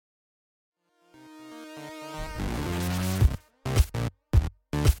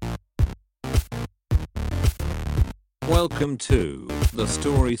Welcome to the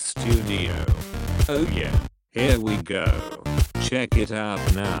Story Studio. Oh yeah, here we go. Check it out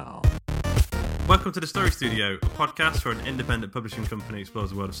now. Welcome to the Story Studio, a podcast where an independent publishing company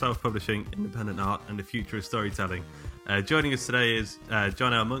explores the world of self-publishing, independent art, and the future of storytelling. Joining us today is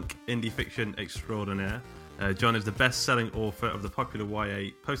John L. Monk, indie fiction extraordinaire. John is the best-selling author of the popular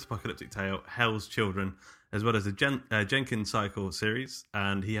YA post-apocalyptic tale Hell's Children, as well as the Jenkins Cycle series,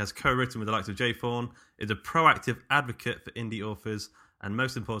 and he has co-written with the likes of Jay Fawn, is a proactive advocate for indie authors, and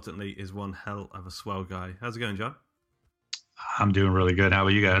most importantly, is one hell of a swell guy. How's it going, John? I'm doing really good. How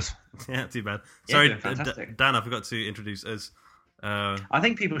about you guys? Yeah, not too bad. Yeah, Sorry, fantastic. Dan, I forgot to introduce us. I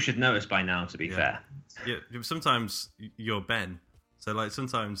think people should know us by now, to be fair. Yeah, sometimes you're Ben, so like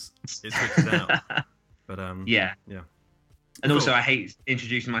sometimes it switches out. But yeah. And cool. Also, I hate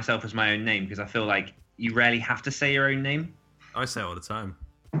introducing myself as my own name because I feel like you rarely have to say your own name. I say it all the time.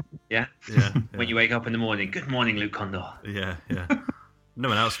 Yeah? Yeah. When you wake up in the morning, good morning, Luke Condor. Yeah. No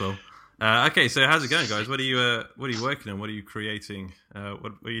one else will. Okay, so how's it going, guys? What are you working on? What are you creating?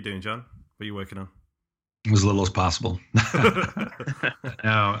 What are you doing, John? What are you working on? As little as possible.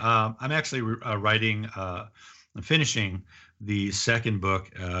 No, I'm actually writing, finishing the second book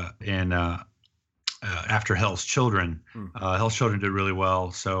after Hell's Children. Hell's Children did really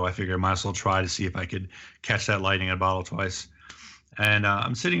well, so I figured I might as well try to see if I could catch that lightning in a bottle twice. And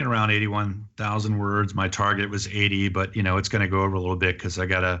I'm sitting at around 81,000 words. My target was 80, but it's going to go over a little bit because I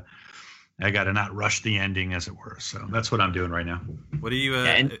gotta not rush the ending, as it were. So that's what I'm doing right now. What are you?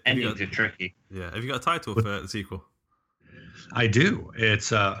 Endings are tricky. Yeah. Have you got a title for the sequel? I do. It's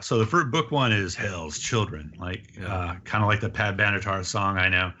so the first book one is Hell's Children, kind of like the Pat Benatar song, I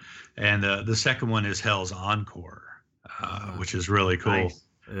know, and the second one is Hell's Encore, which is really cool. Nice.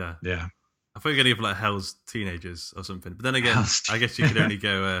 Yeah. I thought you were going to give like Hell's Teenagers or something, but then again, I guess you could only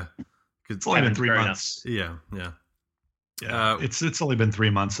go. It's only been 3 months. Yeah. It's only been 3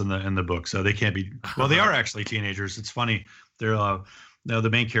 months in the book, so they can't be. Well, they are actually teenagers. It's funny. They're the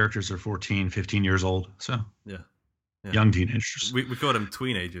main characters are 14, 15 years old. So yeah. Young teenagers. We call them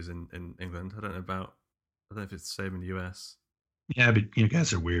tweenagers in England. I don't know if it's the same in the US. Yeah, but you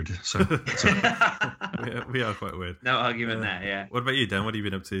guys are weird. So we are quite weird. No argument there. Yeah. What about you, Dan? What have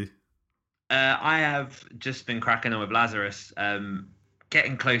you been up to? I have just been cracking on with Lazarus.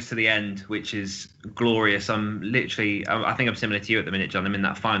 Getting close to the end, which is glorious. I think I'm similar to you at the minute, John. I'm in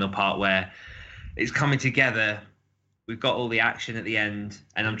that final part where it's coming together. We've got all the action at the end,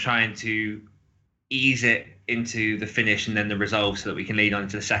 and I'm trying to ease it into the finish and then the resolve so that we can lead on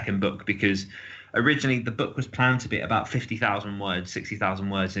to the second book, because originally the book was planned to be about 50,000 words, 60,000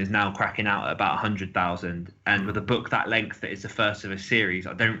 words, and is now cracking out at about 100,000. And with a book that length that is the first of a series,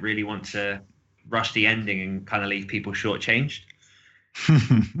 I don't really want to rush the ending and kind of leave people shortchanged.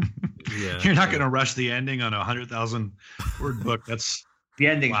 You're not going to rush the ending on a 100,000 word book. That's the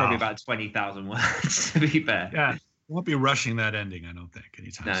ending's probably about 20,000 words, to be fair. Yeah, you won't be rushing that ending, I don't think,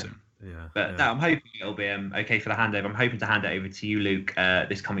 anytime soon. But no, I'm hoping it'll be okay for the handover. I'm hoping to hand it over to you, Luke,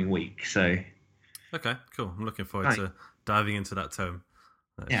 this coming week. So okay, cool. I'm looking forward to diving into that tome.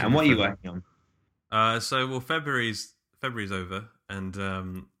 And what are you working on? February's over, and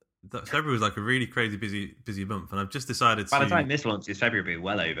February was like a really crazy busy month, and I've just decided by the time this launches, February will be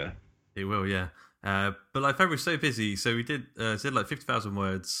well over. It will, yeah. But like February's so busy, so we did like 50,000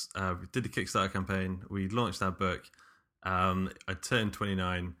 words. We did the Kickstarter campaign. We launched our book. I turned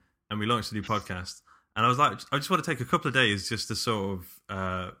 29, and we launched a new podcast. And I was like, I just want to take a couple of days just to sort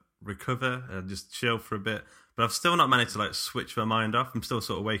of recover and just chill for a bit. But I've still not managed to like switch my mind off. I'm still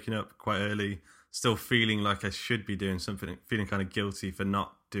sort of waking up quite early, still feeling like I should be doing something, feeling kind of guilty for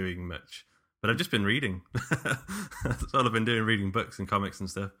not doing much. But I've just been reading. That's all I've been doing, reading books and comics and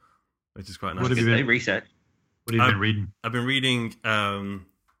stuff, which is quite nice. What have you been research? What have you been reading? I've been reading.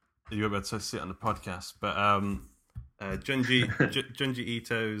 You're about to see it on the podcast, but Junji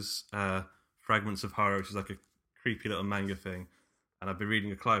Ito's Fragments of Horror, which is like a creepy little manga thing, and I've been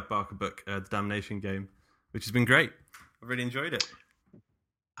reading a Clive Barker book, The Damnation Game, which has been great. I've really enjoyed it.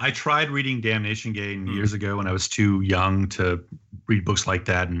 I tried reading Damnation Game years ago when I was too young to read books like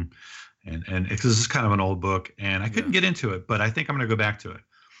that, and because this is kind of an old book, and I couldn't get into it. But I think I'm going to go back to it.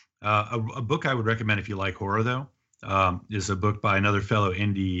 A book I would recommend if you like horror, though, is a book by another fellow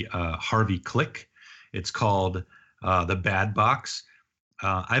indie, Harvey Click. It's called The Bad Box.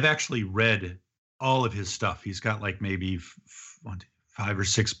 I've actually read all of his stuff. He's got like maybe 5 or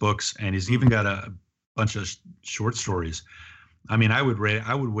 6 books, and he's even got a bunch of short stories. I mean, I would wait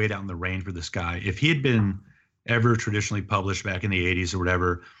out in the rain for this guy. If he had been ever traditionally published back in the 80s or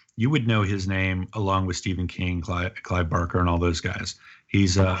whatever, you would know his name along with Stephen King, Clive Barker, and all those guys.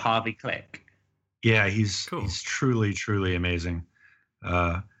 He's Harvey Click. Yeah, he's Cool. he's truly amazing.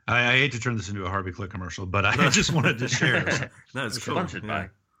 I hate to turn this into a Harvey Click commercial, but I just wanted to share. No, it's cool. Sponsored by.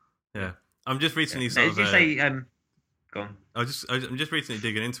 Yeah. I'm just recently Yeah. sort Did of. you say? Go on. I'm just recently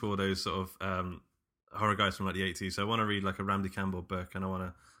digging into all those sort of horror guys from like the 80s. So I want to read like a Randy Campbell book, and I want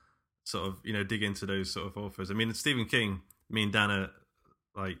to sort of dig into those sort of authors. I mean, Stephen King. Me and Dan are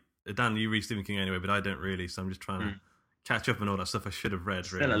like Dan. You read Stephen King anyway, but I don't really. So I'm just trying to catch up on all that stuff I should have read.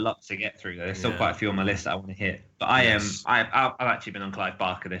 Still a lot to get through though. There's still Yeah. quite a few on my list that I want to hit. But Yes. I've actually been on Clive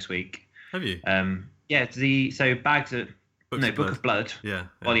Barker this week. Have you? Yeah. Bags of Book of Blood, Yeah.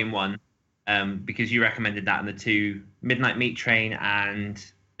 Volume 1. Because you recommended that, and the two Midnight Meat Train and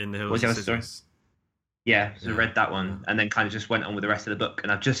In the Hills. what's the of other story? Scissors. Yeah, so Yeah, I read that one and then kind of just went on with the rest of the book.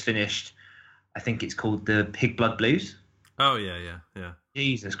 And I've just finished, I think it's called The Pig Blood Blues. Oh yeah.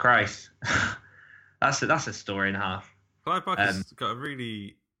 Jesus Christ. that's a story and a half. Clive Barker's got a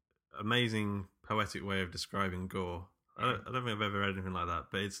really amazing poetic way of describing gore. I don't think I've ever read anything like that,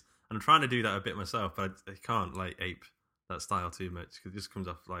 but I'm trying to do that a bit myself, but I can't like ape that style too much because it just comes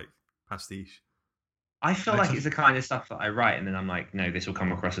off like pastiche. I feel like it's the kind of stuff that I write and then I'm like, no, this will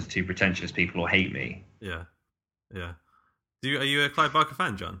come across as too pretentious. People will hate me. Yeah. Are you a Clive Barker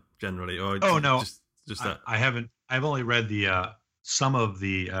fan, John? Generally, or No, just that? I haven't. I've only read the some of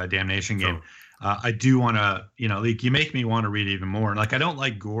the Damnation Game. Cool. I do want to, like you make me want to read even more. Like I don't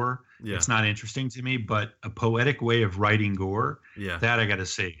like gore. Yeah. It's not interesting to me, but a poetic way of writing gore, Yeah. that I got to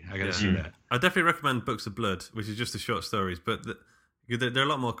see. I got to see that. I definitely recommend Books of Blood, which is just the short stories, but they're a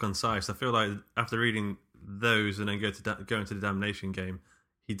lot more concise. I feel like after reading those and then go into the Damnation Game,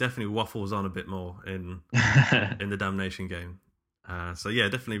 he definitely waffles on a bit more in the Damnation Game. So yeah,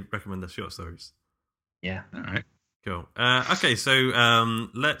 definitely recommend the short stories. Yeah. All right. Cool. Okay, so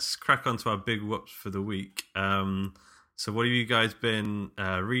let's crack on to our big whoops for the week. So what have you guys been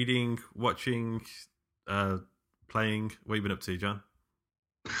reading, watching, playing? What have you been up to, John?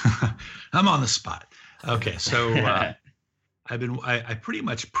 I'm on the spot. Okay, so I pretty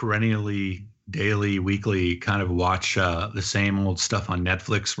much perennially, daily, weekly kind of watch the same old stuff on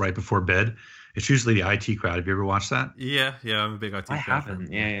Netflix right before bed. It's usually the IT Crowd. Have you ever watched that? Yeah, I'm a big IT fan. I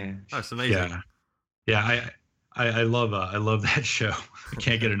haven't. Yeah. Oh, it's amazing. Yeah. I love that show. I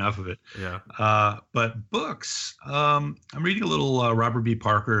can't get enough of it. Yeah. But books, I'm reading a little Robert B.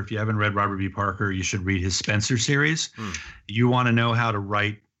 Parker. If you haven't read Robert B. Parker, you should read his Spencer series. You want to know how to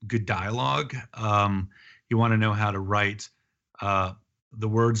write good dialogue. You want to know how to write the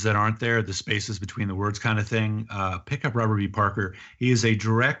words that aren't there, the spaces between the words kind of thing. Pick up Robert B. Parker. He is a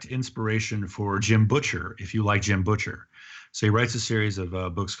direct inspiration for Jim Butcher, if you like Jim Butcher. So he writes a series of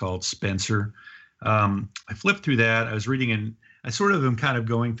books called Spencer. I flipped through that. I was reading, and I sort of am kind of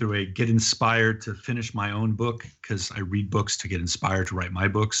going through a get inspired to finish my own book, because I read books to get inspired to write my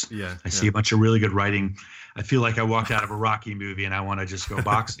books. Yeah. I see a bunch of really good writing. I feel like I walked out of a Rocky movie and I want to just go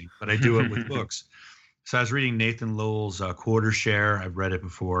boxing, but I do it with books. So I was reading Nathan Lowell's Quarter Share. I've read it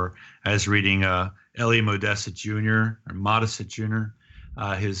before. I was reading Ellie Modesett Jr.,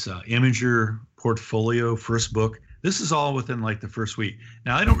 his Imager portfolio first book. This is all within like the first week.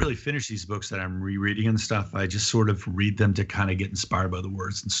 Now, I don't really finish these books that I'm rereading and stuff. I just sort of read them to kind of get inspired by the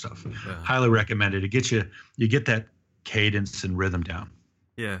words and stuff. Yeah. Highly recommend it. It gets you get that cadence and rhythm down.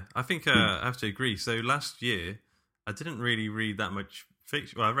 Yeah, I think I have to agree. So last year, I didn't really read that much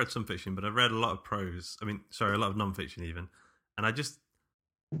fiction. Well, I read some fiction, but I read a lot of prose. A lot of non-fiction even. And I just,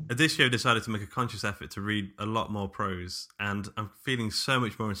 this year, decided to make a conscious effort to read a lot more prose. And I'm feeling so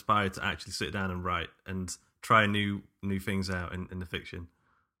much more inspired to actually sit down and write and try new things out in the fiction.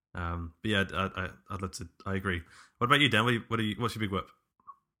 But yeah, I'd love to. I agree. What about you, Dan? What's your big whoop?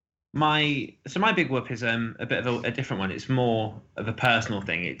 My big whoop is a bit of a different one. It's more of a personal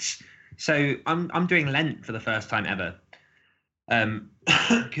thing. I'm doing Lent for the first time ever,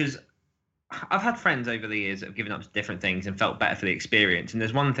 because I've had friends over the years that have given up different things and felt better for the experience. And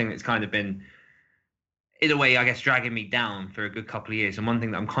there's one thing that's kind of been, in a way, I guess, dragging me down for a good couple of years. And one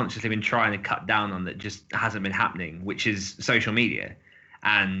thing that I'm consciously been trying to cut down on that just hasn't been happening, which is social media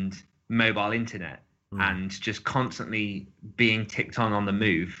and mobile internet. And just constantly being ticked on the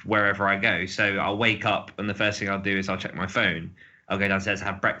move wherever I go. So I'll wake up and the first thing I'll do is I'll check my phone. I'll go downstairs,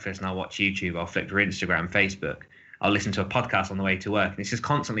 have breakfast, and I'll watch YouTube. I'll flick through Instagram, Facebook. I'll listen to a podcast on the way to work. And it's just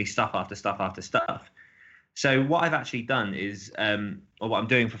constantly stuff after stuff after stuff. So what I've actually done is, or what I'm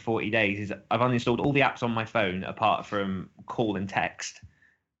doing for 40 days is I've uninstalled all the apps on my phone apart from call and text.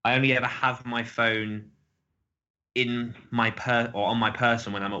 I only ever have my phone in my on my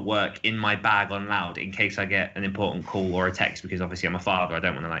person when I'm at work in my bag on loud in case I get an important call or a text, because obviously I'm a father. I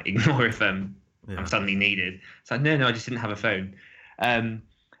don't want to ignore if I'm suddenly needed. So no, I just didn't have a phone. And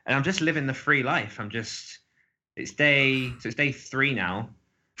and I'm just living the free life. It's day 3 now,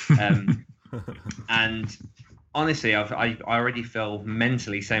 and honestly, I already feel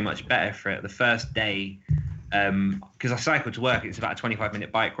mentally so much better for it. The first day, because I cycle to work, it's about a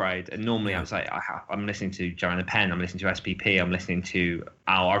 25-minute bike ride, and normally I was like, I'm listening to Joe and the Pen, I'm listening to SPP, I'm listening to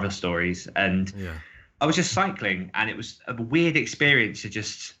our other stories, and I was just cycling, and it was a weird experience to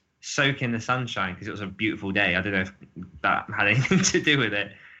just soak in the sunshine because it was a beautiful day. I don't know if that had anything to do with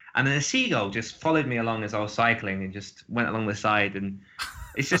it. And then a seagull just followed me along as I was cycling and just went along the side, and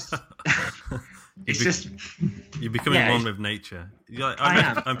it's just. You're becoming one with nature.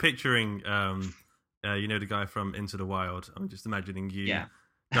 I'm picturing, the guy from Into the Wild. I'm just imagining you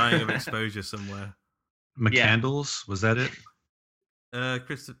dying of exposure somewhere. McCandles, was that it?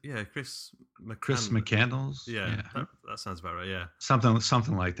 Chris McCandles. Yeah. That sounds about right. Yeah,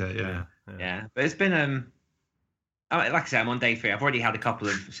 something like that. Yeah. But it's been like I said, I'm on day 3. I've already had a couple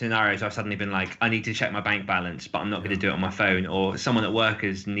of scenarios where I've suddenly been like, I need to check my bank balance, but I'm not going to do it on my phone. Or someone at work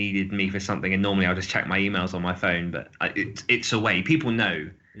has needed me for something, and normally I'll just check my emails on my phone. But it's a way. People know.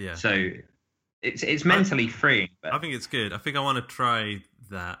 Yeah. So it's mentally freeing. But I think it's good. I think I want to try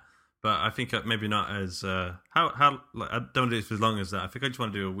that, but I think maybe not as how like, I don't do it for as long as that. I think I just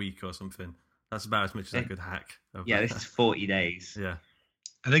want to do a week or something. That's about as much as I could hack. This is 40 days. Yeah.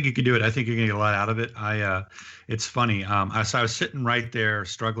 I think you can do it. I think you're gonna get a lot out of it. It's funny. I was sitting right there,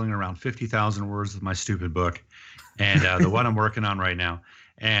 struggling around 50,000 words with my stupid book, and the one I'm working on right now.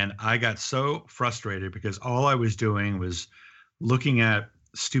 And I got so frustrated because all I was doing was looking at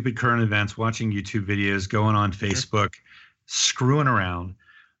stupid current events, watching YouTube videos, going on Facebook, screwing around.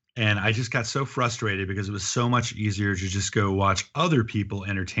 And I just got so frustrated because it was so much easier to just go watch other people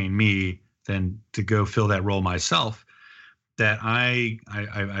entertain me than to go fill that role myself. That I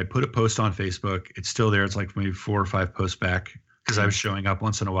put a post on Facebook. It's still there. It's like maybe 4 or 5 posts back because I was showing up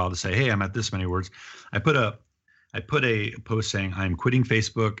once in a while to say, hey, I'm at this many words. I put a post saying I'm quitting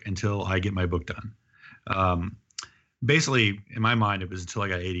Facebook until I get my book done. Basically, in my mind, it was until I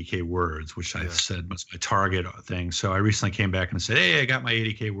got 80K words, which I said was my target thing. So I recently came back and said, hey, I got my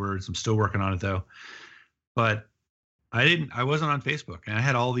 80K words. I'm still working on it though. But I wasn't on Facebook, and I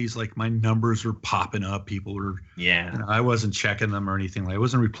had all these, like, my numbers were popping up. People were, I wasn't checking them or anything. I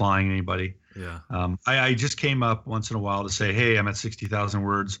wasn't replying to anybody. Yeah. I just came up once in a while to say, hey, I'm at 60,000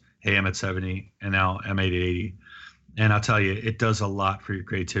 words. Hey, I'm at 70, and now I'm at 80. And I'll tell you, it does a lot for your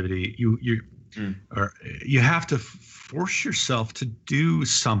creativity. You have to force yourself to do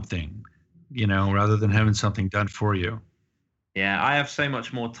something, rather than having something done for you. Yeah, I have so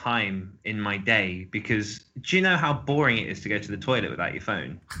much more time in my day because do you know how boring it is to go to the toilet without your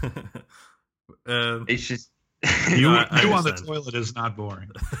phone? It's just you on the toilet is not boring.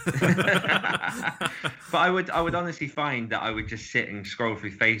 But I would honestly find that I would just sit and scroll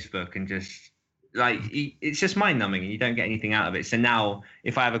through Facebook and just it's just mind numbing and you don't get anything out of it. So now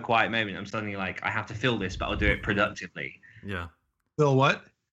if I have a quiet moment, I'm suddenly like, I have to fill this, but I'll do it productively. Yeah. Fill what?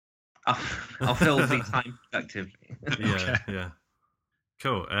 I'll fill the time productively. Yeah.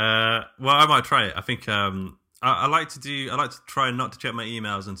 Cool. Well, I might try it. I think I like to try not to check my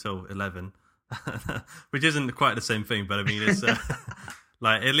emails until 11, which isn't quite the same thing, but I mean it's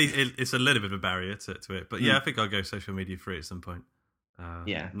like at least it's a little bit of a barrier to it. But I think I'll go social media free at some point.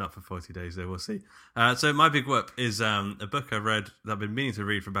 Not for 40 days though. We'll see. So my big whoop is a book I read that I've been meaning to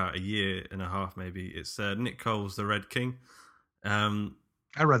read for about a year and a half, maybe. It's Nick Cole's The Red King. I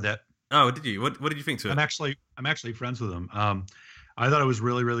read that. Oh, did you? What did you think to it? I'm actually friends with him. I thought it was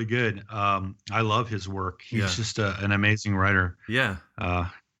really, really good. I love his work. He's just an amazing writer. Yeah.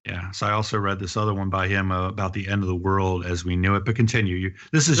 So I also read this other one by him about the end of the world as we knew it. But continue.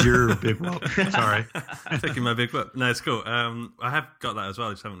 This is your big whoop. Sorry. Taking my big whoop. No, it's cool. I have got that as well.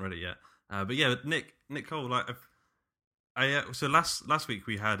 I just haven't read it yet. But yeah, Nick Cole. Like, so last week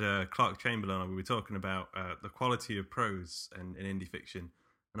we had Clark Chamberlain on. We were talking about the quality of prose in indie fiction.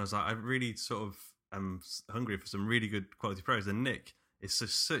 And I was like, I really sort of am hungry for some really good quality prose. And Nick is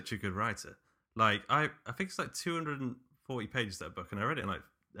such a good writer. Like, I think it's like 240 pages, that book. And I read it in like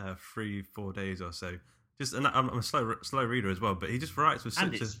 3-4 days or so. And I'm a slow reader as well. But he just writes with such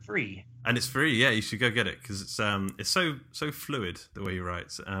and it's free. And it's free, yeah. You should go get it because it's so fluid the way he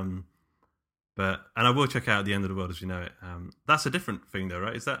writes. And I will check out The End of the World as We Know It. That's a different thing though,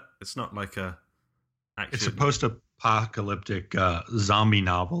 right? It's not like a action. It's a post-apocalyptic zombie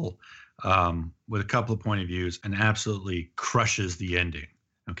novel with a couple of point of views and absolutely crushes the ending.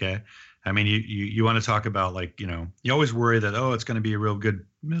 Okay. I mean, you want to talk about, like, you always worry that, it's going to be a real good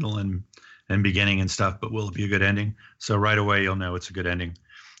middle and beginning and stuff, but will it be a good ending? So right away, you'll know it's a good ending.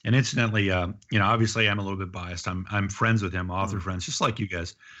 And incidentally, obviously I'm a little bit biased. I'm friends with him, author friends, just like you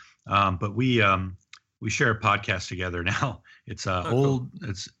guys. But we share a podcast together now. It's Cool.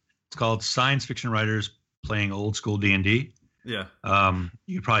 it's called Science Fiction Writers Playing Old School D&D. Yeah.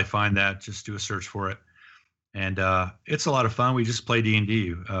 You could probably find that. Just do a search for it, and it's a lot of fun. We just play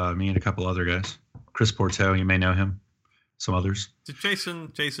D&D. Me and a couple other guys. Chris Porto, you may know him. Some others. Did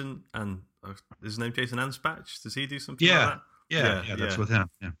Jason, and is his name Jason Anspach? Does he do something Yeah. like that? Yeah, that's with him.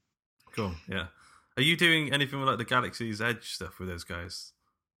 Yeah. Cool. Yeah. Are you doing anything with like the Galaxy's Edge stuff with those guys?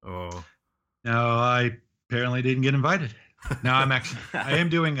 Or No, I apparently didn't get invited. No, I am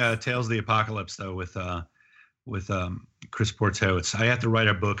doing Tales of the Apocalypse though with Chris Porto. I have to write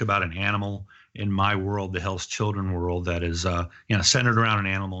a book about an animal in my world, the Hell's Children world, that is centered around an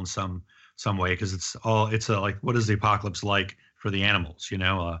animal in some way, because it's like, what is the apocalypse like for the animals?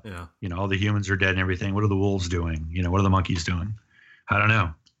 All the humans are dead and everything. What are the wolves doing? What are the monkeys doing? I don't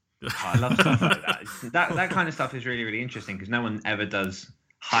know. I love stuff like that. That kind of stuff is really, really interesting because no one ever does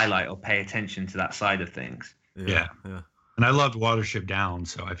highlight or pay attention to that side of things. Yeah. And I loved Watership Down,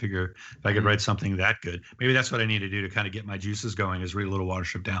 so I figure if I could write something that good, maybe that's what I need to do to kind of get my juices going, is read a little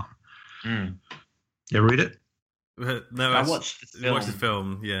Watership Down. You ever read it? No, I watched the film. Watched the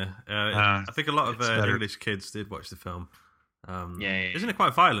film, yeah. I think a lot of English kids did watch the film. Yeah. Isn't it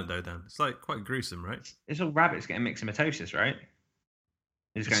quite violent though, Dan? It's like quite gruesome, right? It's all rabbits getting myxomatosis, right?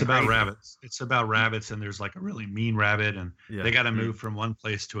 It's about rabbits. It's about rabbits, and there's like a really mean rabbit, and they got to move from one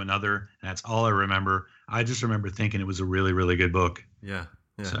place to another. And that's all I remember. I just remember thinking it was a really, really good book. Yeah.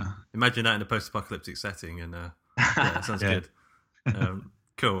 So. Imagine that in a post-apocalyptic setting, and that sounds good.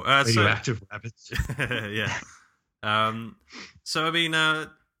 Cool. Radioactive rabbits. Yeah. So I mean,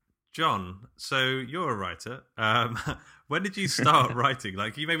 John. So you're a writer. When did you start writing?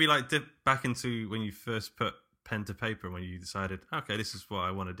 Like, you maybe like dip back into when you first put pen to paper, when you decided, okay, this is what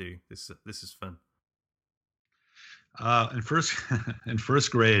I want to do. This is fun. In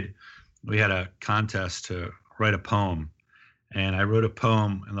first grade, we had a contest to write a poem, and I wrote a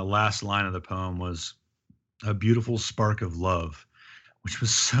poem, and the last line of the poem was "A beautiful spark of love," which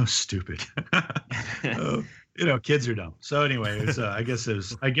was so stupid. Kids are dumb. So anyway, I guess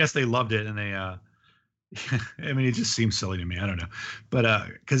they loved it, and they I mean, it just seems silly to me. I don't know, but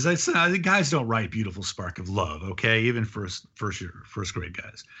because the guys don't write "beautiful spark of love," okay, even first grade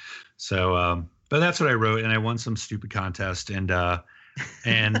guys. So, but that's what I wrote, and I won some stupid contest, and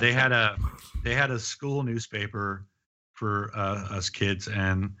they had a school newspaper for us kids,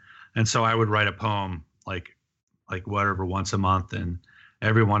 and so I would write a poem like whatever once a month, and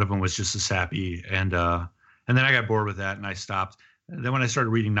every one of them was just as sappy, and then I got bored with that, and I stopped. And then when I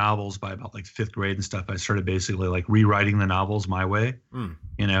started reading novels by about like fifth grade and stuff, I started basically like rewriting the novels my way, and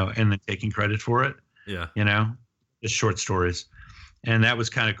then taking credit for it. Yeah. Just short stories. And that was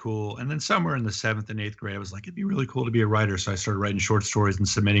kind of cool. And then somewhere in the 7th and 8th grade, I was like, it'd be really cool to be a writer. So I started writing short stories and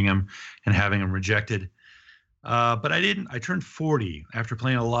submitting them and having them rejected. But I didn't. I turned 40 after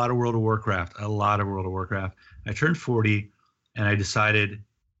playing a lot of World of Warcraft. I turned 40, and I decided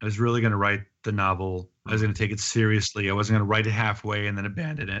I was really going to write the novel. I was going to take it seriously. I wasn't going to write it halfway and then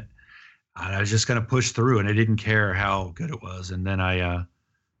abandon it. I was just going to push through, and I didn't care how good it was. And then I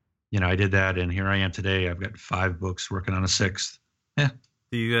did that, and here I am today. I've got 5 books, working on a 6th. Yeah.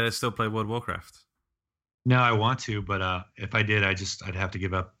 Do you still play World of Warcraft? No, I want to, but if I did, I'd have to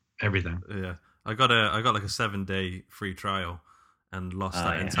give up everything. Yeah, I got like a 7-day free trial and lost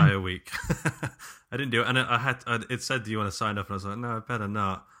that entire week. I didn't do it, and it said, "Do you want to sign up?" And I was like, "No, I better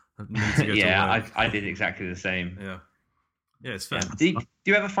not." I need to go to work. I did exactly the same. Yeah, it's fun. Yeah. Do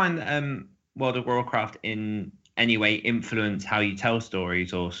you ever find that World of Warcraft in any way influenced how you tell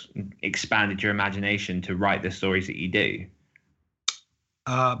stories, or expanded your imagination to write the stories that you do?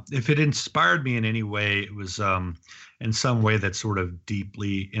 If it inspired me in any way, it was in some way that's sort of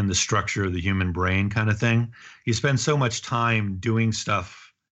deeply in the structure of the human brain kind of thing. You spend so much time doing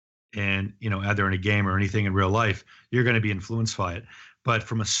stuff, and either in a game or anything in real life, you're going to be influenced by it. But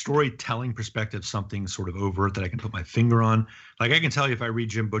from a storytelling perspective, something sort of overt that I can put my finger on. Like, I can tell you, if I read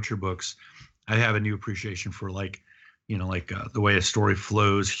Jim Butcher books, I have a new appreciation for the way a story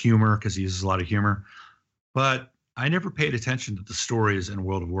flows, humor, because he uses a lot of humor. But I never paid attention to the stories in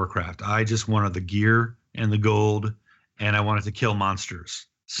World of Warcraft. I just wanted the gear and the gold, and I wanted to kill monsters.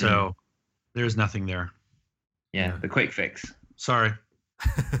 So there's nothing there. Yeah, the quick fix. Sorry.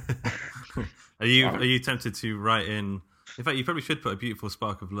 Are you tempted to write in? In fact, you probably should put "A Beautiful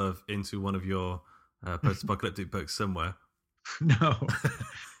Spark of Love" into one of your post-apocalyptic books somewhere. No.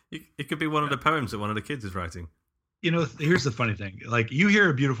 It could be one of the poems that one of the kids is writing. Here's the funny thing. Like, you hear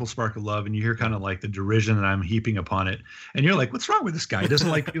A Beautiful Spark of Love and you hear kind of like the derision that I'm heaping upon it. And you're like, what's wrong with this guy? He doesn't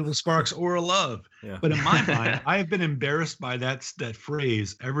like beautiful sparks or love. Yeah. But in my mind, I have been embarrassed by that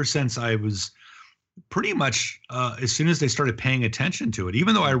phrase ever since I was pretty much, as soon as they started paying attention to it,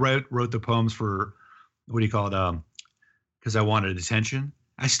 even though I wrote the poems for, what do you call it? Because I wanted attention.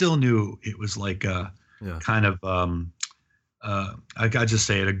 I still knew it was like kind of, I got to just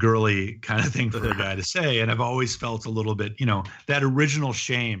say it, a girly kind of thing for a guy to say. And I've always felt a little bit, that original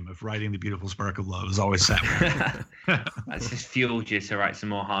shame of writing The Beautiful Spark of Love has always sat with me. That's just fueled you to write some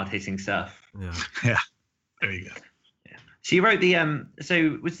more hard-hitting stuff. Yeah. There you go. Yeah. So you wrote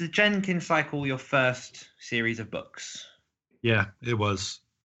so was the Jenkins cycle your first series of books? Yeah, it was.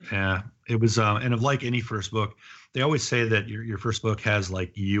 Yeah, it was. And of like any first book, they always say that your first book has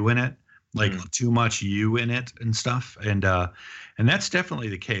like you in it. Like too much you in it and stuff. And that's definitely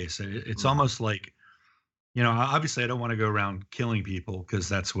the case. It's almost like, obviously I don't want to go around killing people, because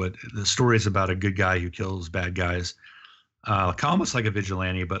that's what the story is about, a good guy who kills bad guys. Almost like a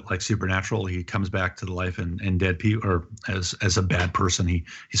vigilante, but like supernatural. He comes back to the life and dead people, or as a bad person. He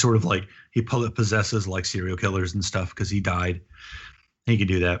sort of like, he possesses like serial killers and stuff because he died. He can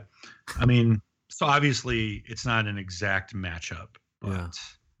do that. I mean, so obviously it's not an exact matchup, but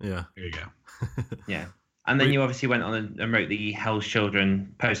yeah. There you go. Yeah. And then you obviously went on and wrote the Hell's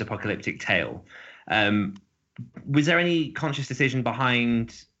Children post-apocalyptic tale. Was there any conscious decision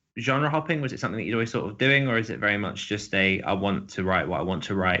behind genre hopping? Was it something that you'd always sort of doing, or is it very much just I want to write what I want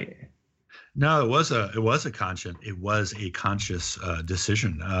to write? No, it was a conscious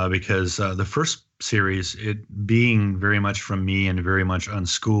decision, because the first series, it being very much from me and very much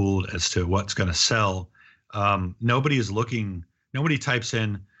unschooled as to what's going to sell. Nobody types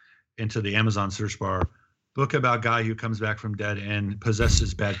into the Amazon search bar, book about guy who comes back from dead and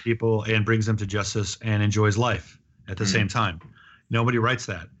possesses bad people and brings them to justice and enjoys life at the same time. Nobody writes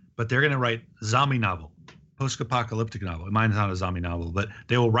that, but they're going to write zombie novel, post-apocalyptic novel. Mine's not a zombie novel, but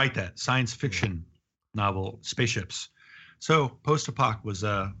they will write that science fiction novel, spaceships. So Post-Apoc was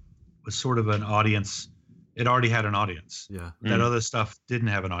sort of an audience. It already had an audience. Yeah. That other stuff didn't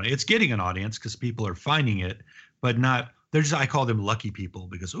have an audience. It's getting an audience because people are finding it, but not. I call them lucky people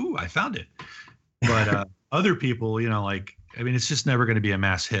because, I found it. But other people, it's just never going to be a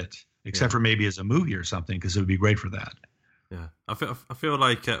mass hit, except for maybe as a movie or something, because it would be great for that. Yeah, I feel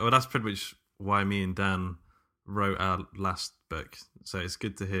like that's pretty much why me and Dan wrote our last book. So it's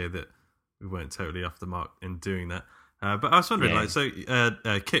good to hear that we weren't totally off the mark in doing that. But I was wondering,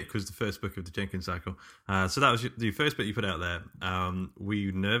 Kick was the first book of the Jenkins cycle. So that was the first book you put out there. Were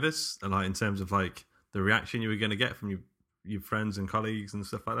you nervous, in terms of like the reaction you were going to get from your friends and colleagues and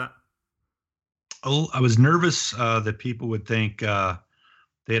stuff like that? Oh, I was nervous that people would think that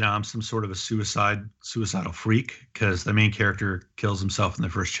I'm some sort of a suicidal freak, because the main character kills himself in the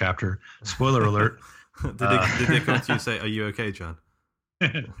first chapter. Spoiler alert. Did they come to you and say, "Are you okay, John"?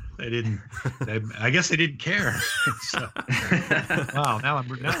 They didn't. I guess they didn't care. So, wow. Now I'm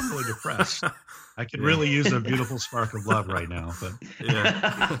really depressed. I could really use A Beautiful Spark of Love right now. But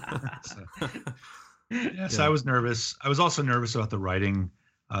so I was nervous. I was also nervous about the writing.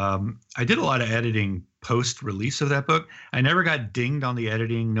 I did a lot of editing post-release of that book. I never got dinged on the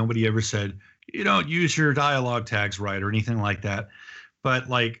editing. Nobody ever said, you don't use your dialogue tags right or anything like that. But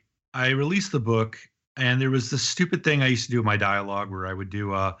like, I released the book, and there was this stupid thing I used to do with my dialogue where I would do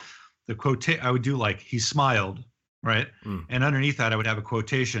the quote. I would do like, he smiled, right? And underneath that, I would have a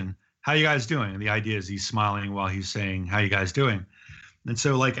quotation, "How you guys doing?" And the idea is he's smiling while he's saying, "How you guys doing?" And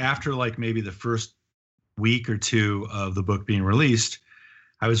so like after like maybe the first week or two of the book being released,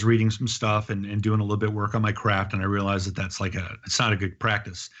 I was reading some stuff and doing a little bit of work on my craft, and I realized that it's not a good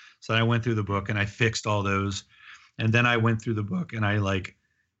practice. So I went through the book and I fixed all those, and then I went through the book and I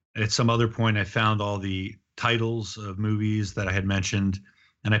at some other point I found all the titles of movies that I had mentioned,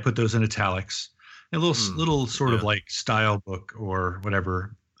 and I put those in italics. A little sort of like style book or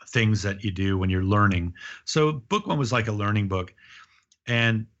whatever things that you do when you're learning. So book one was like a learning book,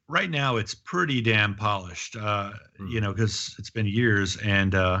 and right now it's pretty damn polished, because it's been years,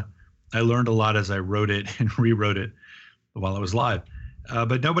 and I learned a lot as I wrote it and rewrote it while I was live.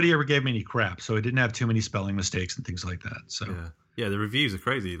 But nobody ever gave me any crap, so it didn't have too many spelling mistakes and things like that. So yeah, the reviews are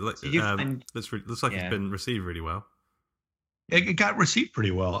crazy. Looks like it's been received really well. It got received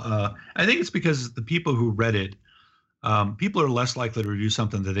pretty well. I think it's because the people who read it, people are less likely to review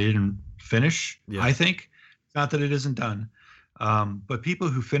something that they didn't finish. Yeah. I think, not that it isn't done. But people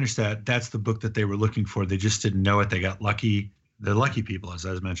who finished that's the book that they were looking for. They just didn't know it. They got lucky. The lucky people, as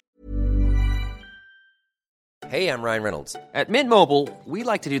I mentioned. Hey, I'm Ryan Reynolds. At Mint Mobile, we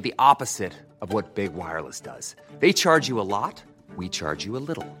like to do the opposite of what Big Wireless does. They charge you a lot, we charge you a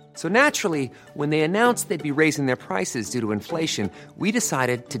little. So naturally, when they announced they'd be raising their prices due to inflation, we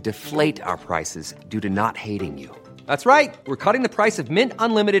decided to deflate our prices due to not hating you. That's right. We're cutting the price of Mint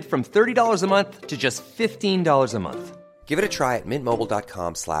Unlimited from $30 a month to just $15 a month. Give it a try at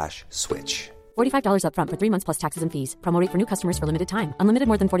mintmobile.com/switch. $45 up front for 3 months plus taxes and fees. Promo rate for new customers for limited time. Unlimited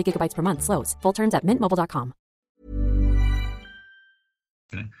more than 40 gigabytes per month. Slows full terms at mintmobile.com.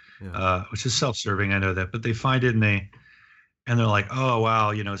 Which is self-serving. I know that, but they find it and they're like, oh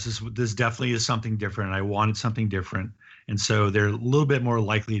wow, this definitely is something different. I wanted something different, and so they're a little bit more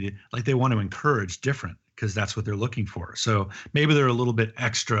likely to, like, they want to encourage different because that's what they're looking for. So maybe they're a little bit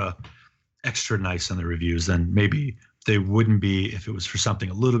extra nice on the reviews than maybe they wouldn't be if it was for something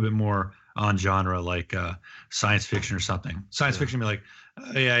a little bit more on genre, like science fiction or something. Science fiction be like,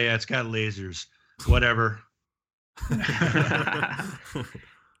 oh, yeah, it's got lasers, whatever.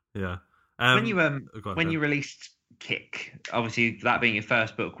 Yeah. When you released Kick, obviously that being your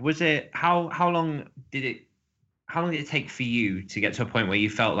first book, was it how long did it take for you to get to a point where you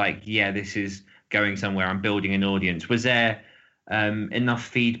felt like, yeah, this is going somewhere, I'm building an audience? Was there enough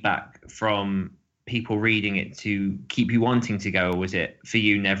feedback from people reading it to keep you wanting to go, or was it for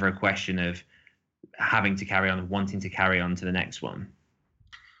you never a question of having to carry on, wanting to carry on to the next one?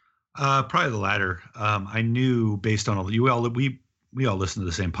 Probably the latter. I knew based on we all listen to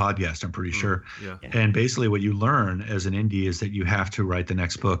the same podcast, I'm pretty sure. Yeah. And basically what you learn as an indie is that you have to write the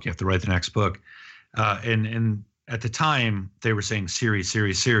next book. You have to write the next book. And at the time they were saying series.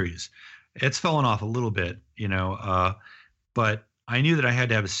 It's fallen off a little bit, but I knew that I had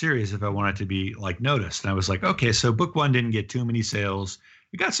to have a series if I wanted to be like noticed. And I was like, okay, so book 1 didn't get too many sales.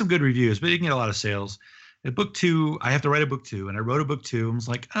 It got some good reviews, but it didn't get a lot of sales. At book 2, I have to write a book 2, and I wrote a book 2. I was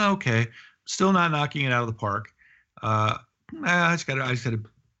like, oh, okay, still not knocking it out of the park. I just got to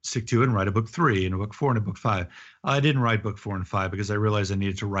stick to it and write a book 3 and a book 4 and a book 5. I didn't write book 4 and 5 because I realized I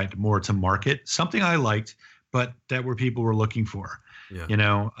needed to write more to market something I liked, but that were people were looking for. Yeah.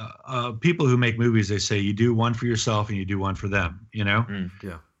 People who make movies, they say you do one for yourself and you do one for them.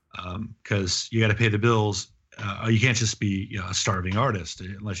 Because you got to pay the bills. You can't just be a starving artist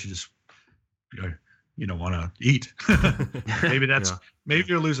unless you just you don't want to eat. Maybe maybe if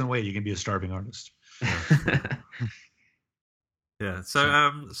you're losing weight, you can be a starving artist. Yeah.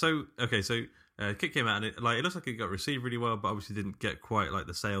 So Kick came out and it looks like it got received really well, but obviously didn't get quite like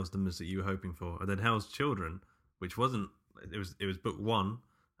the sales numbers that you were hoping for. And then Hell's Children, which wasn't, it was book 1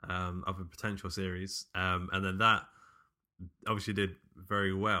 of a potential series, and then that obviously did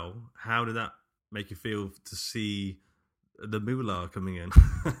very well. How did that make you feel to see the moolah coming in?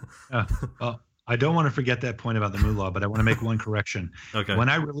 Well, I don't want to forget that point about the moolah, but I want to make one correction. Okay. When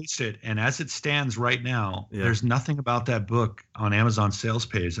I released it, and as it stands right now, there's nothing about that book on Amazon sales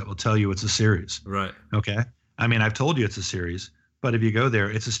page that will tell you it's a series. Right. Okay. I mean, I've told you it's a series, but if you go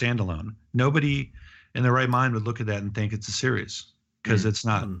there, it's a standalone. Nobody in their right mind would look at that and think it's a series because it's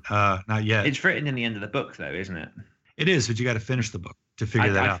not yet. It's written in the end of the book, though, isn't it? It is, but you got to finish the book to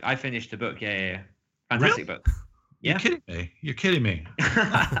figure that out. I finished the book. Yeah. Fantastic book. Yeah. You're kidding me.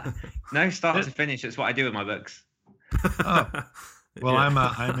 No, start to finish. That's what I do with my books. Oh. Well,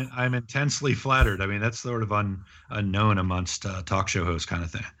 I'm intensely flattered. I mean, that's sort of unknown amongst talk show hosts kind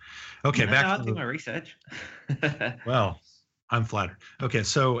of thing. Okay, I'll do my research. Well, I'm flattered. Okay,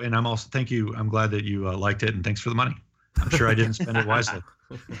 so, and I'm also, thank you. I'm glad that you liked it, and thanks for the money. I'm sure I didn't spend it wisely.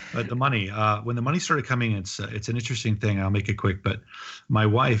 But the money, when the money started coming, it's an interesting thing. I'll make it quick. But my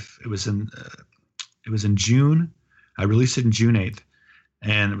wife, it was in June. I released it in June 8th,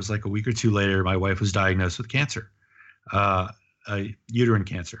 and it was like a week or two later, my wife was diagnosed with cancer, uterine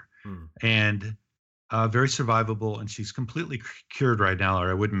cancer, and very survivable. And she's completely cured right now. Or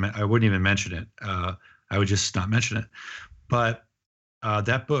I wouldn't even mention it. I would just not mention it. But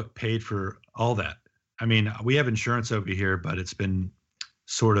that book paid for all that. I mean, we have insurance over here, but it's been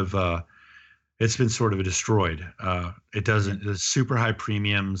sort of destroyed. It doesn't. It's super high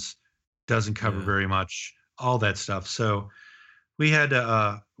premiums, doesn't cover very much. All that stuff. So we had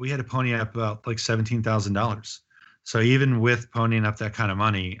to pony up about like $17,000. So even with ponying up that kind of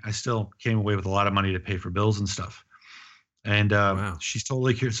money, I still came away with a lot of money to pay for bills and stuff. And she's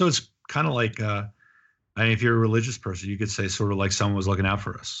totally cured. So it's kind of like, I mean, if you're a religious person, you could say sort of like someone was looking out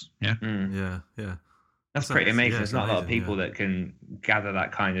for us. Yeah. Yeah. That's pretty amazing. There's not a lot of people that can gather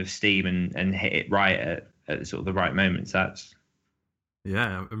that kind of steam and hit it right at sort of the right moments. That's.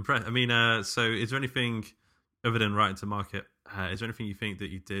 Yeah, I'm impressed. I mean, so is there anything other than writing to market? Is there anything you think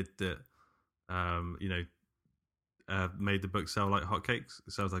that you did that, made the book sell like hotcakes.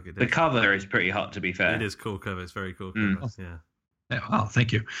 It sounds like it The did. cover is pretty hot, to be fair. It is cool cover. It's very cool cover. Yeah. Yeah, wow,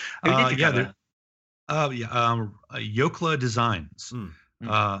 thank you. Who did the cover? Yokla Designs.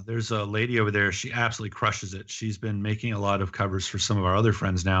 Mm. There's a lady over there. She absolutely crushes it. She's been making a lot of covers for some of our other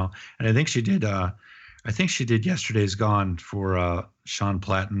friends now, and I think she did. Yesterday's Gone for Sean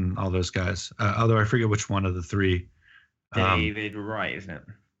Platt and all those guys. Although I forget which one of the three. David Wright, isn't it?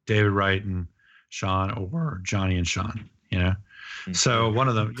 David Wright and Sean, or Johnny and Sean. You know, so one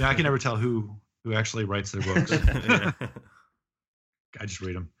of them. Yeah, I can never tell who actually writes their books. Yeah. I just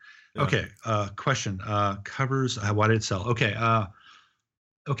read them. Yeah. Okay. Question. Covers. Why did it sell? Okay.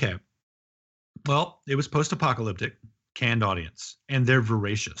 Okay. Well, it was post-apocalyptic, canned audience, and they're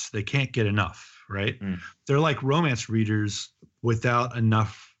voracious. They can't get enough, right? They're like romance readers without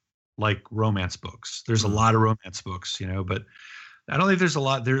enough like romance books. There's a lot of romance books, you know, but I don't think there's a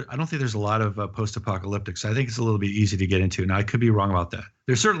lot there. I don't think there's a lot of post-apocalyptics. I think it's a little bit easy to get into. Now, I could be wrong about that.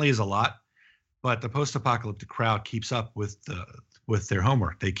 There certainly is a lot, but the post-apocalyptic crowd keeps up with their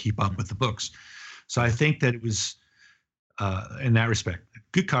homework. They keep up with the books. So I think that it was, in that respect,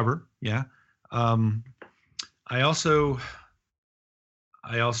 good cover. Yeah. I also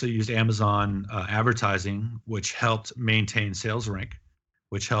used Amazon advertising, which helped maintain sales rank,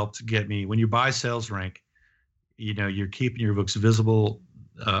 which helped get me, when you buy sales rank, you know, you're keeping your books visible.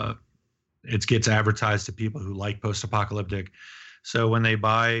 It gets advertised to people who like post-apocalyptic. So when they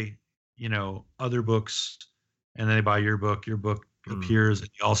buy, you know, other books and then they buy your book appears in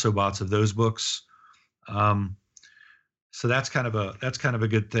the also bots of those books. So that's kind of a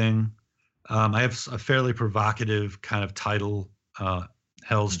good thing. I have a fairly provocative kind of title,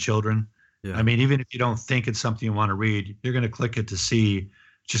 Hell's Children. Yeah. I mean, even if you don't think it's something you want to read, you're going to click it to see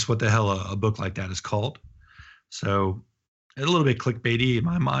just what the hell a book like that is called. So a little bit clickbaity in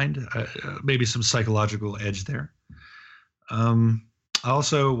my mind, maybe some psychological edge there.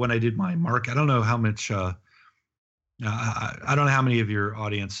 Also, when I did my mark, I don't know how much, I don't know how many of your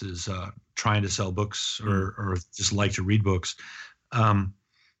audience is trying to sell books or just like to read books.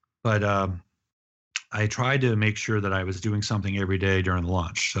 But I tried to make sure that I was doing something every day during the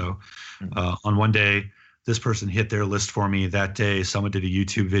launch. So on one day, this person hit their list for me. That day, someone did a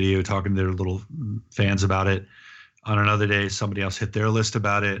YouTube video talking to their little fans about it. On another day, somebody else hit their list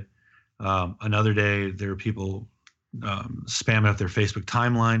about it. Another day, there were people spamming up their Facebook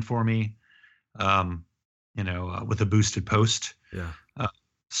timeline for me, with a boosted post. Yeah.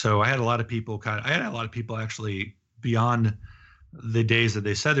 So I had a lot of people actually beyond the days that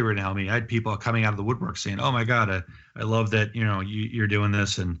they said they were going to help me. I had people coming out of the woodwork saying, "Oh my God, I love that, you know, you're doing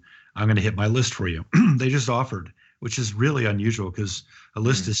this and I'm going to hit my list for you." They just offered, which is really unusual because a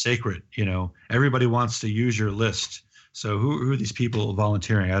list is sacred. You know, everybody wants to use your list. So who are these people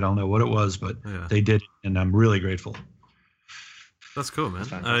volunteering? I don't know what it was, but they did, and I'm really grateful. That's cool, man.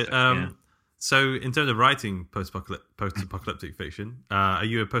 That's So in terms of writing post-apocalyptic fiction, are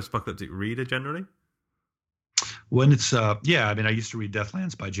you a post-apocalyptic reader generally? When it's I mean, I used to read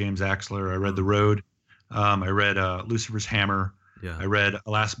Deathlands by James Axler. I read The Road. I read Lucifer's Hammer. Yeah. I read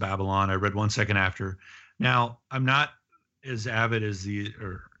Alas Babylon. I read 1 Second After. Now, I'm not as avid as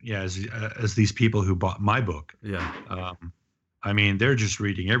these people who bought my book. Yeah. I mean, they're just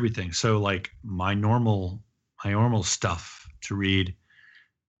reading everything. So like my normal stuff to read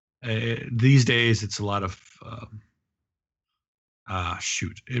these days, it's a lot of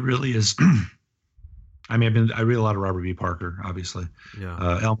it really is. I mean, I read a lot of Robert B. Parker, obviously.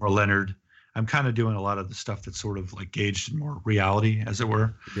 Yeah. Elmore Leonard. I'm kind of doing a lot of the stuff that's sort of like gauged in more reality, as it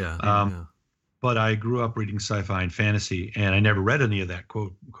were. Yeah. But I grew up reading sci-fi and fantasy, and I never read any of that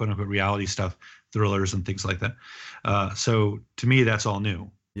quote unquote reality stuff, thrillers and things like that. So to me, that's all new.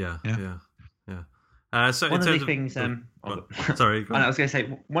 Yeah. So one in of the terms things, sorry. Go on. I was going to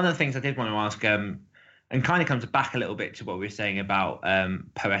say, one of the things I did want to ask, and kind of comes back a little bit to what we were saying about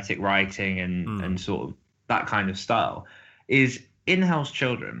poetic writing and sort of that kind of style, is in Hell's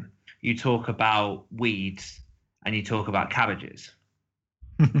Children, you talk about weeds and you talk about cabbages.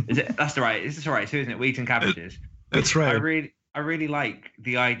 That's right. This is right too, isn't it? Weeds and cabbages. That's right. I really like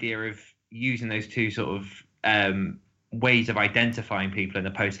the idea of using those two sort of ways of identifying people in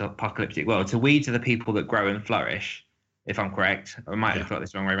the post-apocalyptic world. So weeds are the people that grow and flourish, if I'm correct. I might have got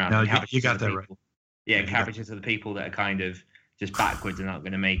this the wrong way around. No, you got that right. Yeah, cabbages are the people that are kind of just backwards and not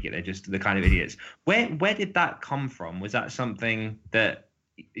going to make it. They're just the kind of idiots. Where did that come from? Was that something that,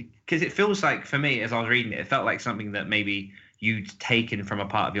 because it feels like, for me, as I was reading it, it felt like something that maybe you'd taken from a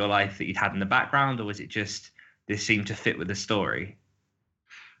part of your life that you'd had in the background, or was it just this seemed to fit with the story?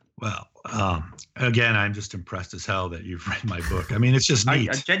 Well, again, I'm just impressed as hell that you've read my book. I mean, it's just neat.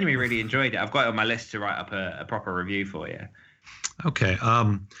 I genuinely really enjoyed it. I've got it on my list to write up a proper review for you. Okay.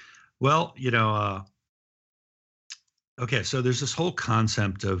 Well, okay, so there's this whole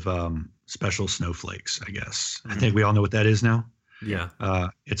concept of special snowflakes, I guess. I think we all know what that is now. Yeah.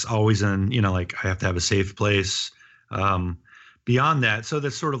 It's always in, like I have to have a safe place. Beyond that, so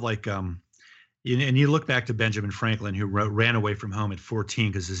that's sort of like, and you look back to Benjamin Franklin, who ran away from home at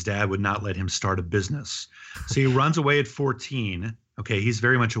 14 because his dad would not let him start a business. So he runs away at 14. Okay, he's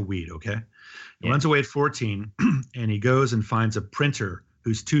very much a weed, okay? He runs away at 14, and he goes and finds a printer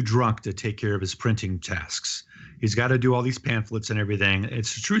who's too drunk to take care of his printing tasks. He's got to do all these pamphlets and everything.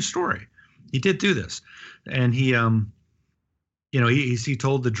 It's a true story. He did do this. And he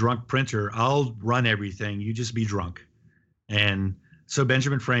told the drunk printer, I'll run everything. You just be drunk. And so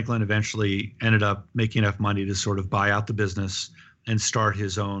Benjamin Franklin eventually ended up making enough money to sort of buy out the business and start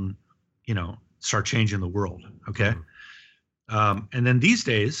his own, start changing the world. Okay. And then these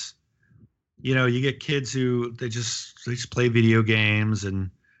days, you get kids who they just play video games and,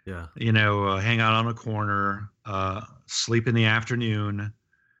 hang out on a corner, sleep in the afternoon.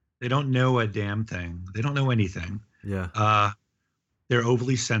 They don't know a damn thing. They don't know anything. Yeah. They're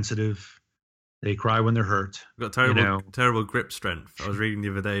overly sensitive. They cry when they're hurt. We've got terrible grip strength. I was reading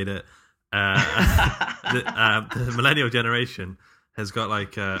the other day that the millennial generation has got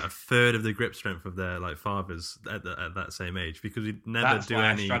like a third of the grip strength of their like fathers at that same age, because we never That's do why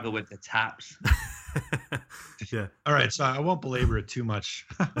any. I struggle with the taps. Yeah. All right, so I won't belabor it too much,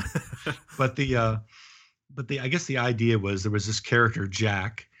 but I guess the idea was there was this character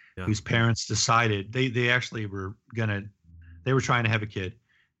Jack, whose parents decided they actually were they were trying to have a kid,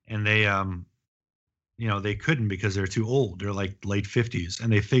 and they they couldn't because they're too old. They're like late 50s,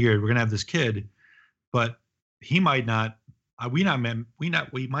 and they figured we're gonna have this kid, but he might not. We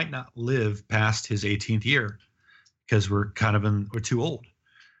might not live past his 18th year because we're too old.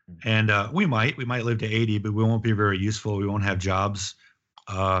 And we might live to 80, but we won't be very useful. We won't have jobs.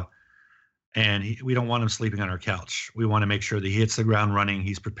 And we don't want him sleeping on our couch. We want to make sure that he hits the ground running.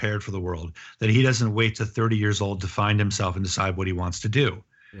 He's prepared for the world, that he doesn't wait to 30 years old to find himself and decide what he wants to do.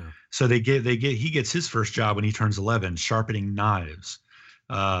 Yeah. So he gets his first job when he turns 11, sharpening knives,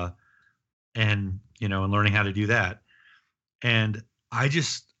 and learning how to do that. And I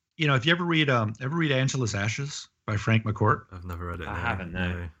just, if you ever read Angela's Ashes by Frank McCourt. I've never read it. I haven't,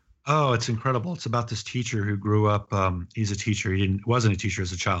 no. Oh, it's incredible. It's about this teacher who grew up. He's a teacher. He wasn't a teacher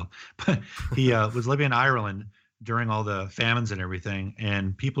as a child, but he was living in Ireland during all the famines and everything.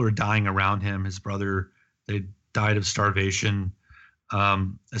 And people are dying around him. His brother, they died of starvation,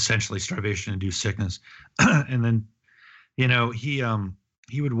 essentially starvation-induced sickness. And then,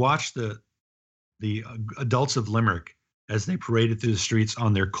 he would watch the adults of Limerick as they paraded through the streets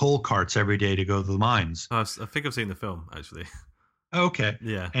on their coal carts every day to go to the mines. I think I've seen the film, actually. Okay.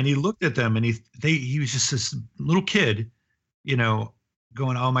 Yeah. And he looked at them, and he was just this little kid,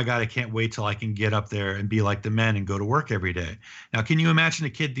 going, oh my God, I can't wait till I can get up there and be like the men and go to work every day. Now, can you imagine a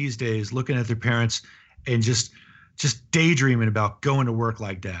kid these days looking at their parents and just daydreaming about going to work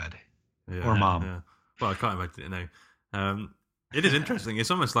like dad or mom? Yeah. Well, I can't imagine it now. It is interesting.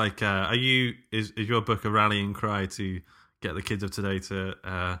 It's almost like, is your book a rallying cry to get the kids of today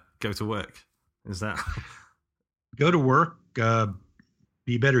to go to work? Is that go to work,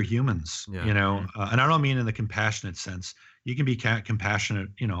 be better humans? And I don't mean in the compassionate sense. You can be compassionate,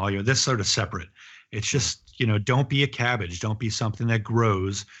 this sort of separate. It's just, don't be a cabbage. Don't be something that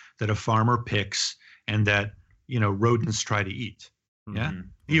grows, that a farmer picks, and that, rodents try to eat. Yeah. Mm-hmm.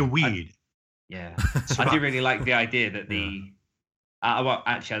 Be a weed. I do really like the idea that well,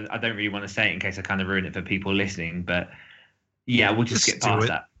 actually, I don't really want to say it in case I kind of ruin it for people listening, but we'll just skip past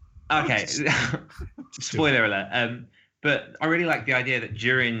that. Okay. Spoiler alert. But I really like the idea that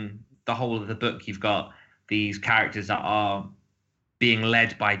during the whole of the book, you've got these characters that are being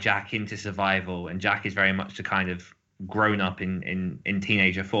led by Jack into survival, and Jack is very much the kind of grown up in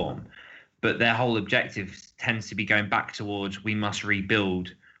teenager form. But their whole objective tends to be going back towards, we must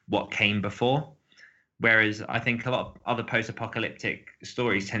rebuild what came before. Whereas I think a lot of other post-apocalyptic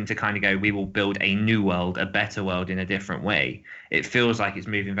stories tend to kind of go, we will build a new world, a better world in a different way. It feels like it's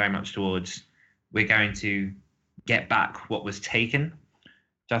moving very much towards, we're going to get back what was taken,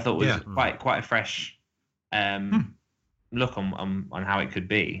 which I thought was quite a fresh look on how it could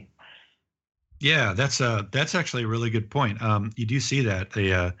be. Yeah, that's actually a really good point. You do see that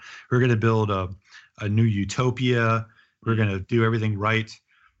we're going to build a new utopia. We're going to do everything right.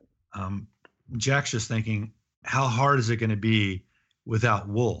 Jack's just thinking, how hard is it going to be without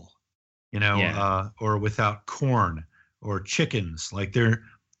wool, or without corn or chickens? Like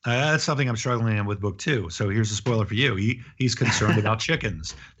That's something I'm struggling with book 2. So here's a spoiler for you. He's concerned about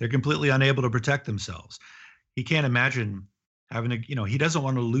chickens. They're completely unable to protect themselves. He can't imagine having to, he doesn't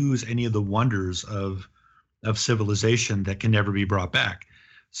want to lose any of the wonders of civilization that can never be brought back.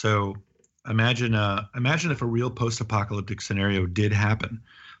 So imagine if a real post-apocalyptic scenario did happen,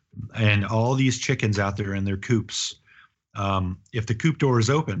 and all these chickens out there in their coops. If the coop door is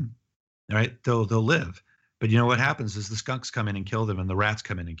open, right, they'll live. But you know what happens is the skunks come in and kill them, and the rats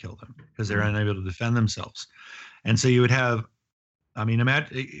come in and kill them because they're unable to defend themselves. And so you would have,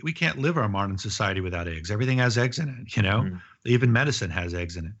 imagine, we can't live our modern society without eggs. Everything has eggs in it, Even medicine has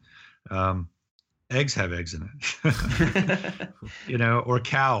eggs in it. Eggs have eggs in it, or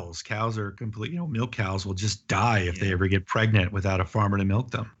cows. Cows are complete, milk cows will just die if they ever get pregnant without a farmer to milk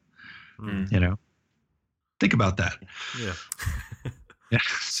them. Think about that. Yeah. Yeah.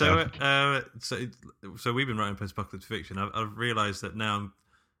 So we've been writing post-apocalyptic fiction. I've realized that now.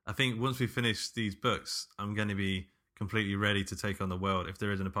 I think once we finish these books, I'm going to be completely ready to take on the world if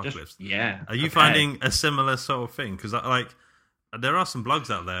there is an apocalypse. Are you finding a similar sort of thing? Because there are some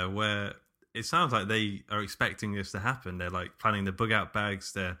blogs out there where it sounds like they are expecting this to happen. They're like planning the bug out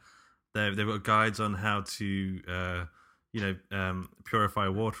bags. They've got guides on how to purify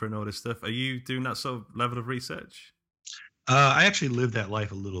water and all this stuff. Are you doing that sort of level of research? I actually live that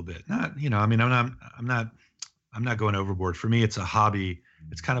life a little bit. I'm not going overboard. For me, it's a hobby.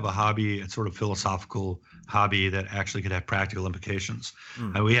 It's kind of a hobby. It's sort of philosophical hobby that actually could have practical implications.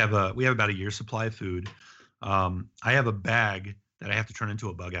 We have about a year's supply of food. I have a bag that I have to turn into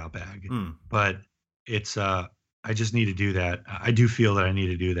a bug out bag, but it's I just need to do that. I do feel that I need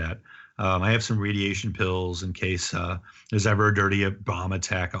to do that. I have some radiation pills in case there's ever a dirty bomb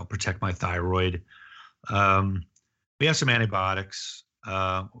attack. I'll protect my thyroid. We have some antibiotics,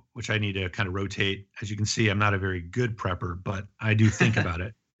 which I need to kind of rotate. As you can see, I'm not a very good prepper, but I do think about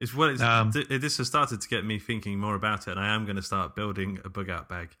it. This has started to get me thinking more about it, and I am going to start building a bug out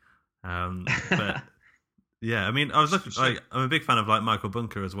bag. But yeah, I was looking. I'm a big fan of Michael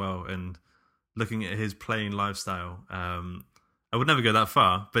Bunker as well, and looking at his plain lifestyle. I would never go that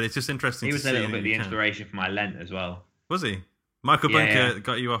far, but it's just interesting. He to was see a little bit the inspiration for my Lent as well. Was he? Michael Bunker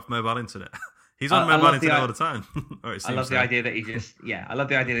got you off mobile internet. He's on mobile internet all the time. I love the idea that he just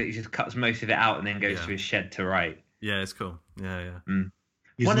cuts most of it out and then goes to his shed to write. Yeah, it's cool. Yeah.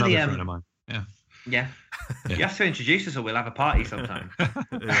 He's another friend of mine. Yeah. You have to introduce us or we'll have a party sometime.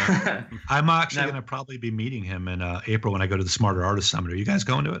 I'm actually going to probably be meeting him in April when I go to the Smarter Artist Summit. Are you guys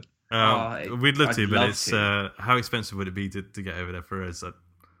going to it? We'd love to, but it's how expensive would it be to get over there for us?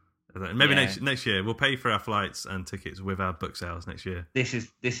 Maybe next year we'll pay for our flights and tickets with our book sales next year. This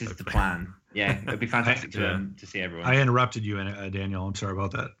is the plan. Yeah, it'd be fantastic to see everyone. I interrupted you, Daniel. I'm sorry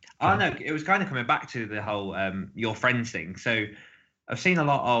about that. Oh no, it was kind of coming back to the whole your friends thing. So I've seen a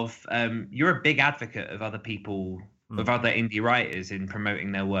lot of you're a big advocate of other people, of other indie writers in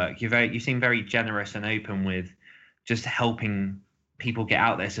promoting their work. You seem very generous and open with just helping people get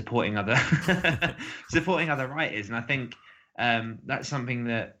out there, supporting other writers, and I think that's something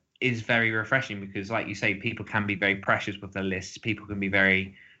that is very refreshing because, like you say, people can be very precious with their lists. People can be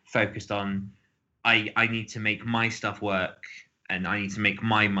very focused on, I need to make my stuff work and I need to make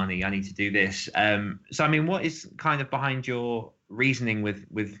my money. I need to do this. So, what is kind of behind your reasoning with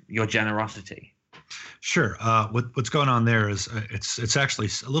your generosity? Sure. What's going on there is it's actually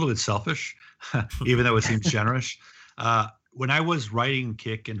a little bit selfish, even though it seems generous. When I was writing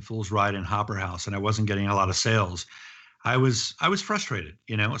Kick and Fool's Ride and Hopper House and I wasn't getting a lot of sales, I was frustrated,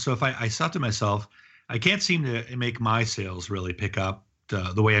 So if I thought to myself, I can't seem to make my sales really pick up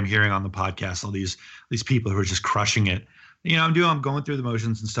the way I'm hearing on the podcast, all these people who are just crushing it. I'm going through the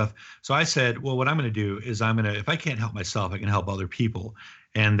motions and stuff. So I said, well, what I'm going to do is if I can't help myself, I can help other people.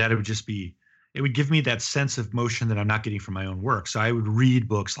 And that it would give me that sense of motion that I'm not getting from my own work. So I would read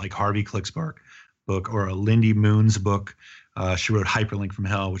books like Harvey Klick's book or a Lindy Moon's book. She wrote Hyperlink from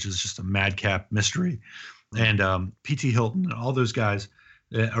Hell, which is just a madcap mystery. And P.T. Hilton and all those guys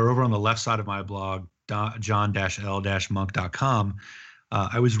are over on the left side of my blog, john-l-monk.com.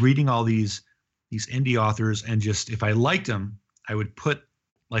 I was reading all these indie authors, and just if I liked them, I would put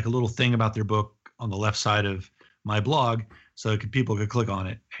like a little thing about their book on the left side of my blog so people could click on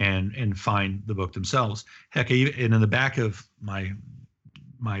it and find the book themselves. Heck, and in the back of my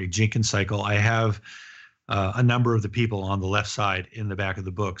Jenkins cycle, I have a number of the people on the left side in the back of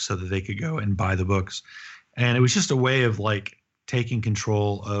the book so that they could go and buy the books. And it was just a way of taking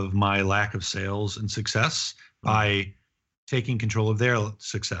control of my lack of sales and success by taking control of their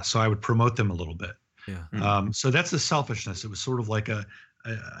success. So I would promote them a little bit. Yeah. So that's the selfishness. It was sort of like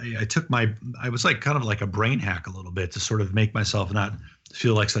I took I was like kind of like a brain hack a little bit to sort of make myself not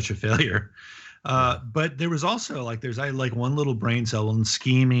feel like such a failure. But there was also I had like one little brain cell, one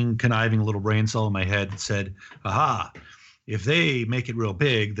scheming, conniving little brain cell in my head that said, aha, if they make it real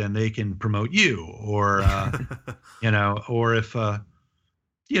big, then they can promote you, or, or if,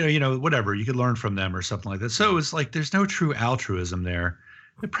 whatever, you could learn from them or something like that. So it's like, there's no true altruism there.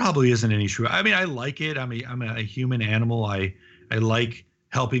 It probably isn't any true. I mean, I like it. I'm a human animal. I like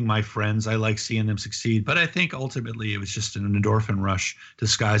helping my friends. I like seeing them succeed. But I think ultimately it was just an endorphin rush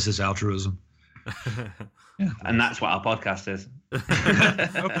disguised as altruism. Yeah. And that's what our podcast is.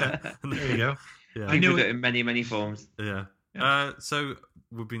 Okay. There you go. Yeah. I knew it in many, many forms. Yeah. So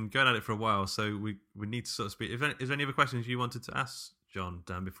we've been going at it for a while, so we need to sort of speak. Is there any other questions you wanted to ask John,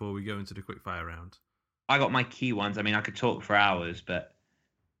 Dan, before we go into the quick fire round? I got my key ones. I mean, I could talk for hours, but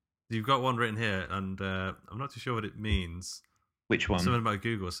you've got one written here, and I'm not too sure what it means. Which one? Something about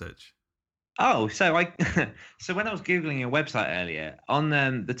Google search. Oh, so so when I was Googling your website earlier, on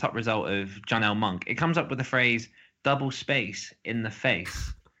the top result of John L. Monk, it comes up with the phrase double space in the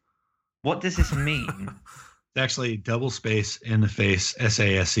face. What does this mean? It's actually double space in the face,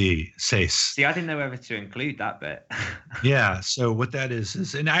 SASE, SACE. See, I didn't know whether to include that bit. Yeah, so what that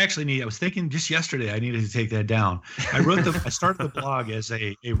is, and I was thinking just yesterday I needed to take that down. I started the blog as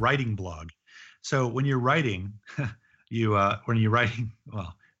a writing blog. So when you're writing, when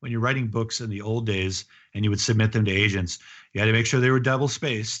you're writing books in the old days and you would submit them to agents, you had to make sure they were double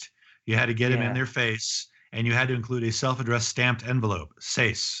spaced. You had to get them in their face, and you had to include a self-addressed stamped envelope,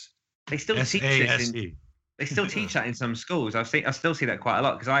 SACE. They still teach this. They still teach that in some schools. I still see that quite a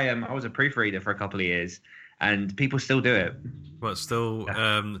lot because I was a proofreader for a couple of years, and people still do it. What, still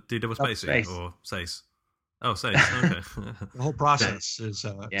do double spacing or SACE? Oh, SACE. Okay. The whole process is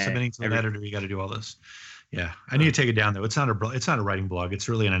submitting to an editor. You got to do all this. Yeah, I need to take it down though. It's not a writing blog. It's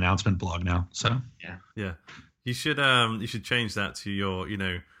really an announcement blog now. So yeah. You should change that to your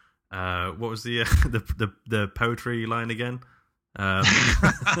what was the poetry line again?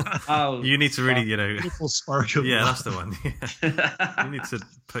 You need to really beautiful spark of love. That's the one. Yeah. You need to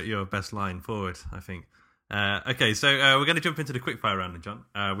put your best line forward, I think. Okay, so we're going to jump into the quick fire round, John.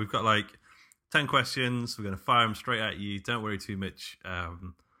 We've got like 10 questions. We're going to fire them straight at you. Don't worry too much.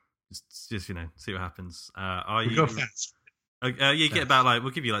 Just see what happens. You go fast. You get about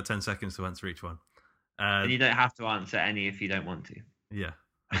we'll give you 10 seconds to answer each one. And you don't have to answer any if you don't want to. Yeah.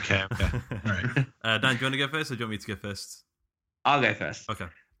 Okay. All right. Dan, do you want to go first, or do you want me to go first? I'll go first.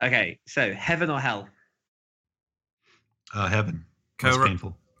 Okay. So heaven or hell? Heaven. That's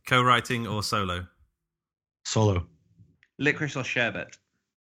painful. Co-writing or solo? Solo. Licorice or sherbet?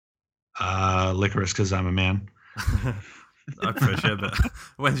 Licorice, because I'm a man. I prefer sherbet.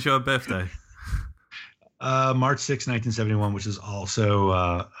 When's your birthday? March 6, 1971, which is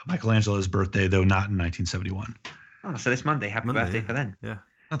also Michelangelo's birthday, though not in 1971. Oh, so this Monday. Happy birthday for then. Yeah.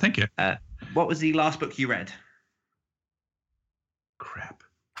 Oh, thank you. What was the last book you read? Crap.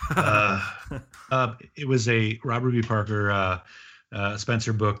 It was a Robert B. Parker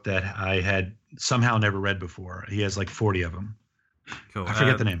Spencer book that I had somehow never read before. He has like 40 of them. Cool. I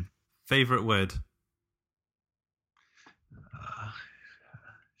forget the name. Favorite word?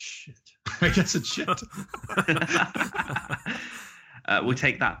 Shit. I guess it's shit. We'll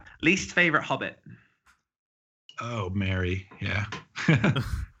take that. Least favorite Hobbit? Oh, Mary. Yeah.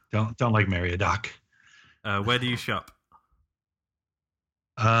 Don't like Mary, a doc. Where do you shop?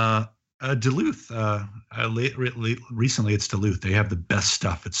 Duluth. Recently, it's Duluth. They have the best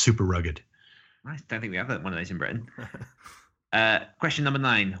stuff. It's super rugged. I don't think we have one of those in Britain. Question number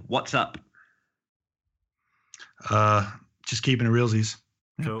 9. What's up? Just keeping it realsies.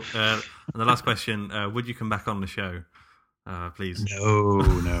 Cool. And the last question: would you come back on the show, please? No.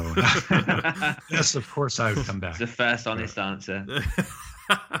 Yes, of course I would come back. It's the first honest answer.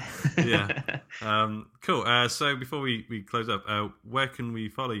 Yeah. Cool. So before we close up, where can we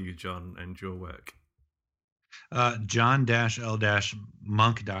follow you, John, and your work?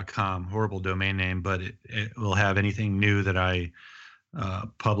 John-L-Monk.com. Horrible domain name, but it will have anything new that I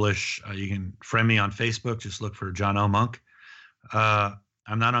publish. You can friend me on Facebook. Just look for John L. Monk.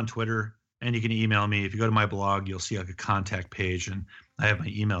 I'm not on Twitter, and you can email me. If you go to my blog, you'll see like a contact page, and I have my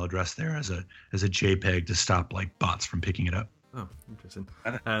email address there as a JPEG to stop like bots from picking it up. Oh, interesting.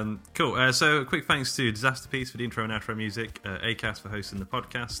 Cool. So a quick thanks to Disaster Piece for the intro and outro music, Acast for hosting the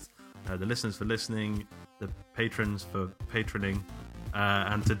podcast, the listeners for listening, the patrons for patroning,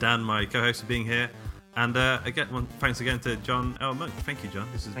 and to Dan, my co-host, for being here. And again, thanks again to John L. Monk. Thank you, John.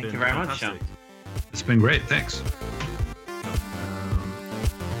 This has been Thank you very fantastic. much, John. It's been great. Thanks.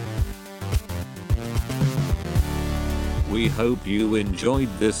 We hope you enjoyed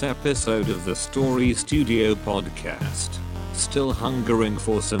this episode of the Story Studio podcast. Still hungering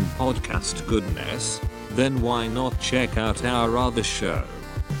for some podcast goodness? Then why not check out our other show,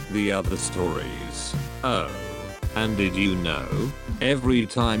 The Other Stories? Oh, and did you know, every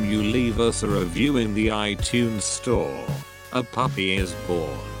time you leave us a review in the iTunes store, a puppy is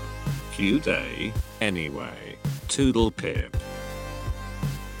born. Cute, eh? Anyway, toodle pip.